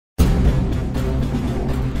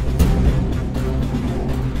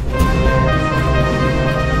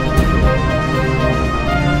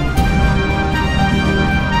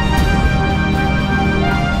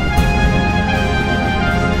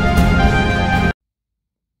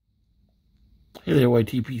Hey there,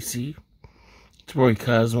 YTPC. It's boy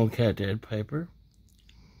Cosmo, Cat Dad Piper.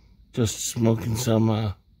 Just smoking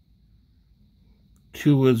some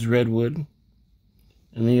Two Woods Redwood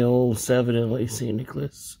and the old Savinelli St.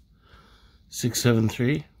 Nicholas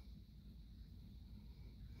 673.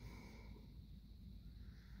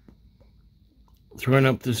 Throwing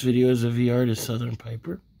up this video as a VR to Southern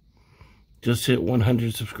Piper. Just hit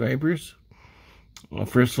 100 subscribers.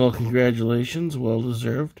 First of all, congratulations, well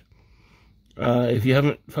deserved. If you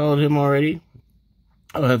haven't followed him already,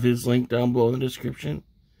 I'll have his link down below in the description.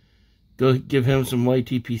 Go give him some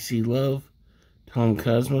YTPC love. Tell him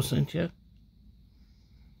Cosmo sent you.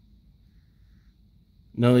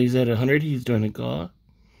 Now that he's at 100, he's doing a GAW.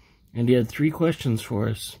 And he had 3 questions for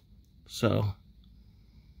us. So,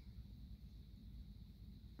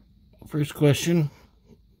 first question.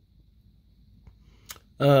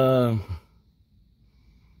 An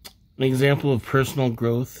example of personal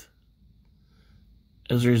growth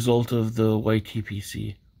as a result of the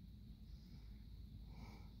YTPC.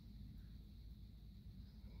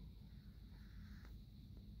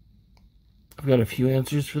 I've got a few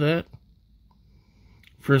answers for that.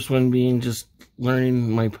 First one being just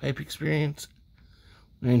learning my pipe experience,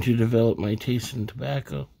 learning to develop my taste in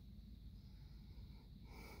tobacco,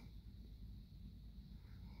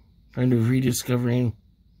 kind of rediscovering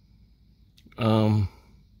a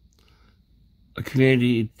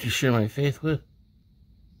community to share my faith with.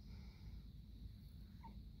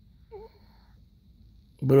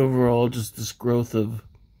 But overall, just this growth of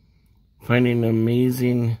finding an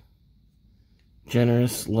amazing,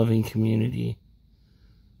 generous, loving community,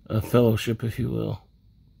 a fellowship, if you will.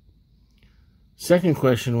 Second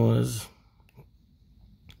question was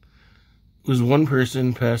one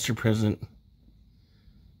person, past or present,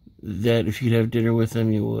 that if you'd have dinner with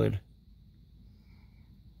them, you would?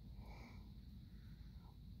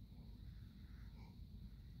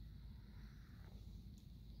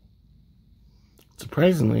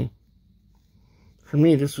 Surprisingly, for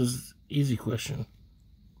me, this was an easy question.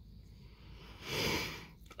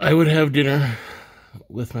 I would have dinner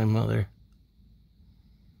with my mother.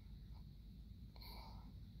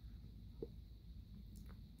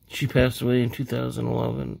 She passed away in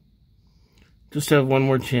 2011. Just have one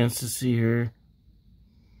more chance to see her,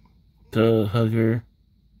 to hug her,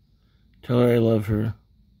 tell her I love her.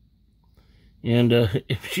 And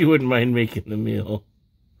if she wouldn't mind making the meal,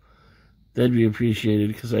 that'd be appreciated,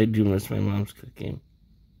 because I do miss my mom's cooking.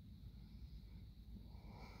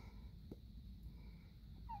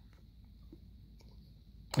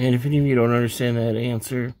 And if any of you don't understand that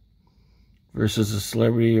answer versus a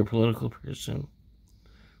celebrity or political person,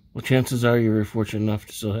 well, chances are you're fortunate enough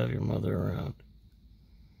to still have your mother around.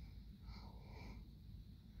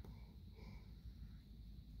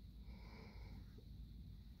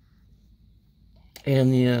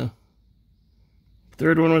 And the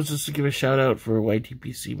third one was just to give a shout out for a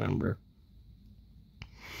YTPC member.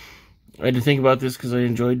 I had to think about this because I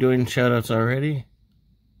enjoyed doing shout outs already.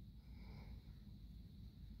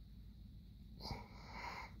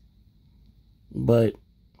 But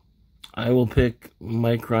I will pick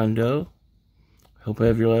Mike Rondeau. Hope I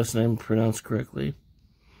have your last name pronounced correctly.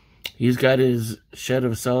 He's got his shed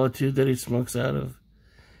of solitude that he smokes out of.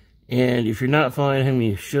 And if you're not following him,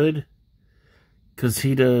 you should, because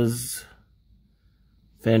he does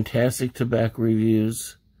fantastic tobacco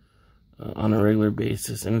reviews on a regular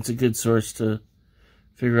basis. And it's a good source to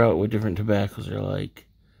figure out what different tobaccos are like.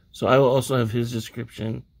 So I will also have his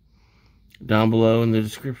description down below in the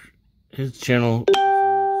description. His channel is in the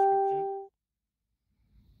description.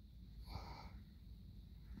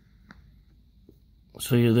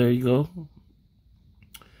 So yeah, there you go.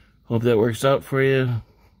 Hope that works out for you.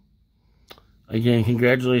 Again,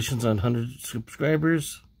 congratulations on 100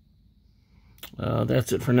 subscribers.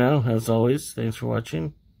 That's it for now. As always, thanks for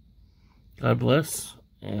watching. God bless,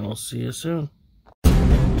 and we'll see you soon.